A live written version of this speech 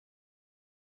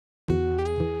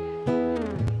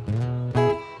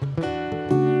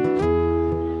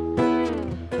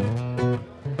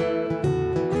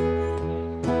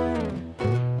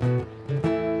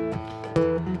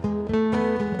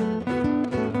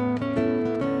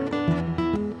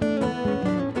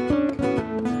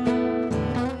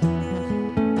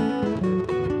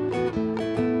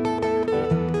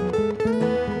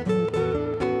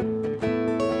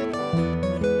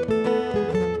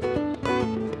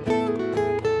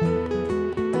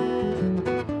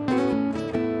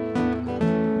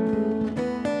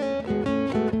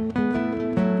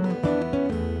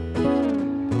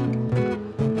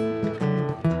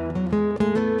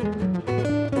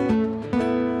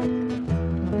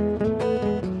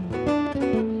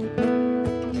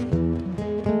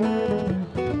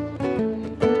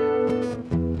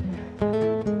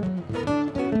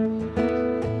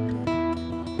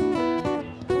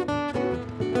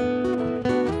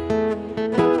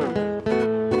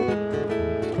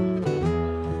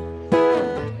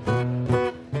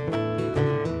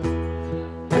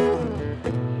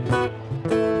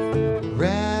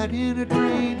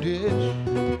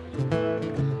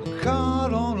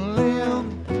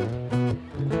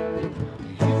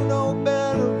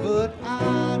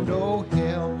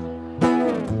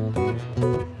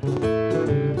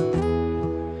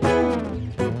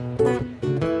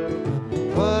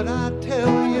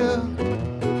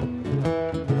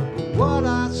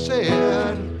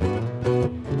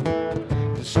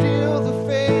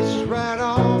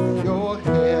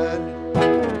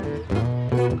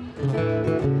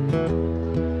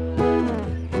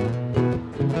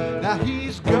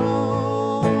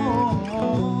gone.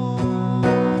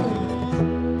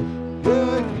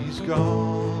 Yeah, he's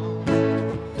gone.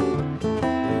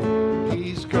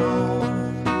 He's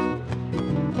gone.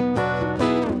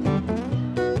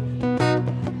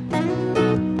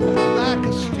 Like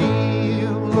a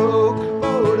steam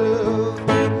locomotive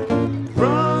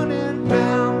running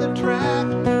down the track.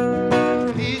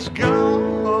 He's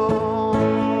gone,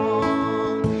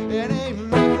 and ain't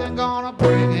nothing gonna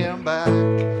bring him back.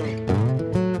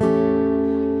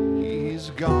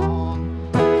 He's gone.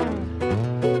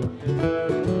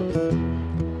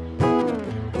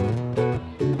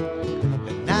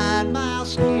 A 9-mile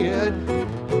skid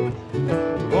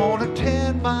on a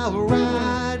 10-mile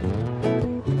ride.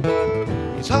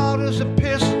 He's hot as a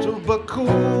pistol, but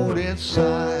cool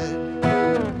inside.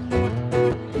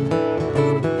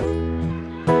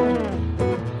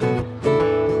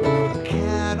 A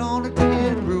cat on a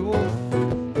tin roof,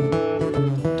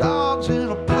 dogs in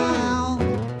a pile,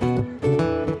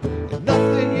 and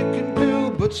nothing you can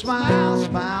do but smile,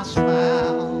 smile,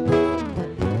 smile.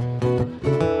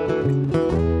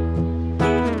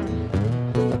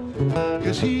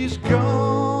 'Cause he's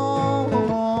gone.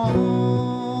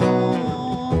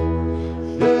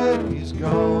 Yeah, he's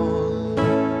gone.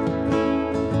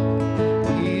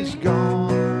 He's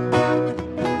gone.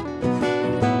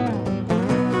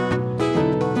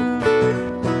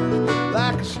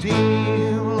 Like a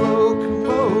steam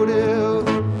locomotive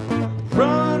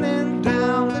running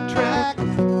down the track.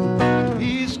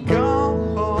 He's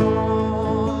gone,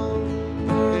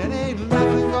 and ain't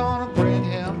nothing gonna bring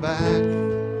him back.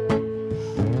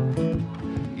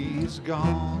 He's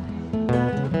gone.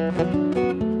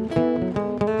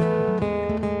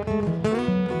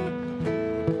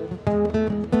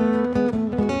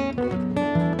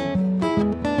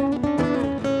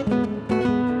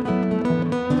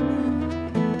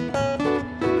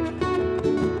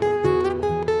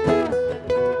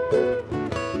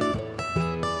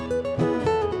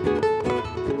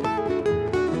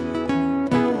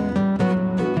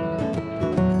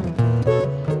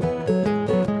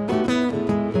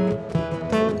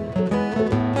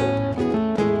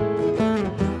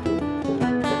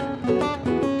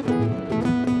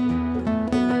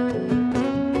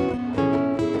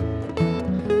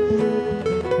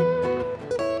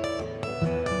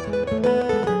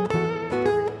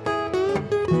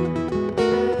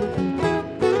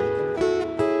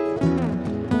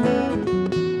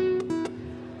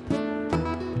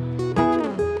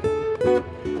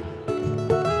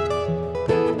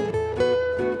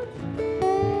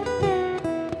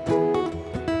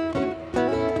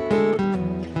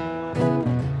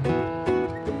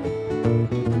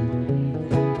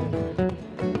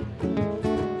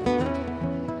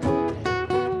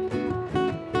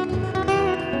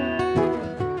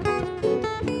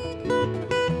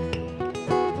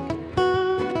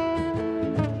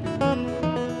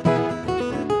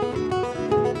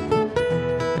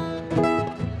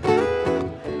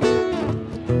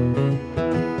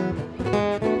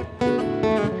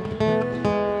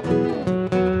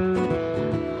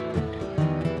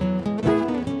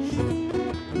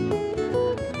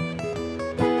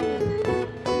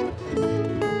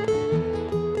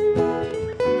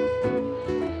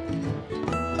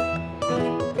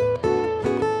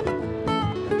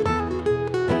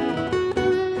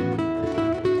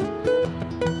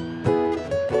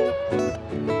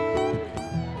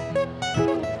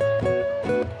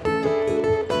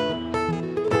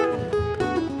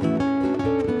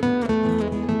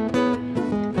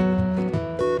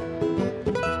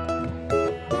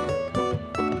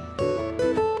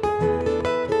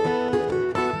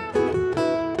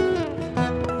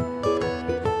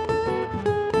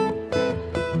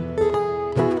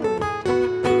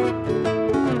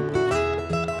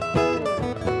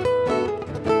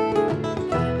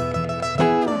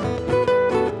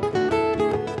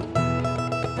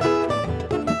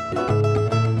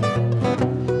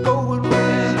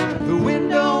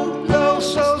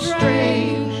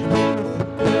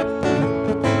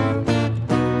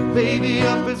 Baby,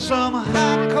 up in some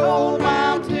hot cold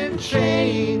mountain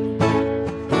chain. I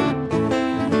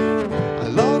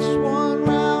lost one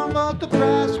round, but the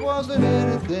price wasn't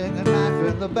anything. A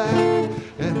knife in the back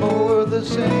and more of the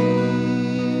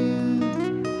same.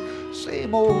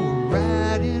 Same old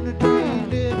ride in a drain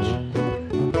ditch,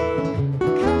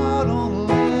 caught on a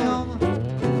limb.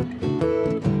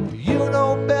 You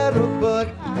know better, but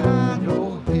I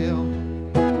know him.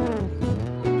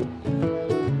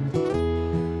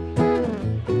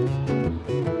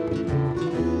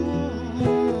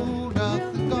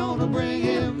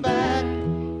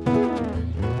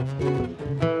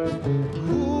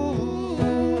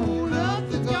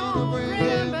 Nothing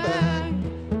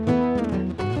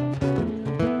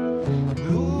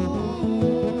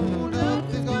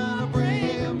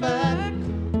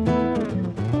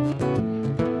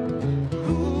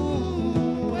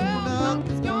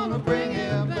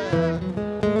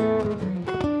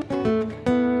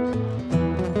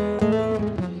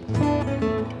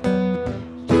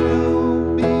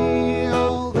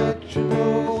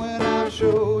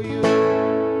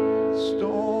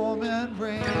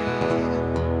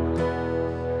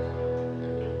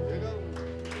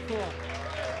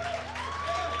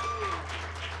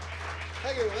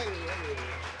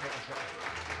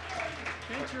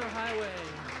Ventura Highway.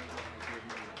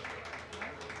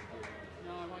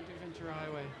 No, I want to do Ventura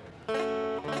Highway.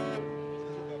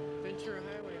 Ventura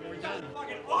Highway, we're done.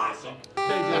 Fucking awesome!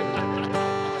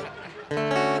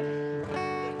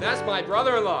 That's my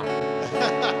brother-in-law.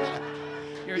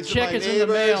 Your These are check my is in the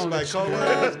mail. neighbors, my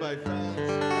coworkers, my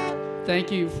friends.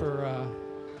 Thank you for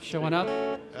showing up.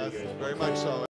 Yes, very much so.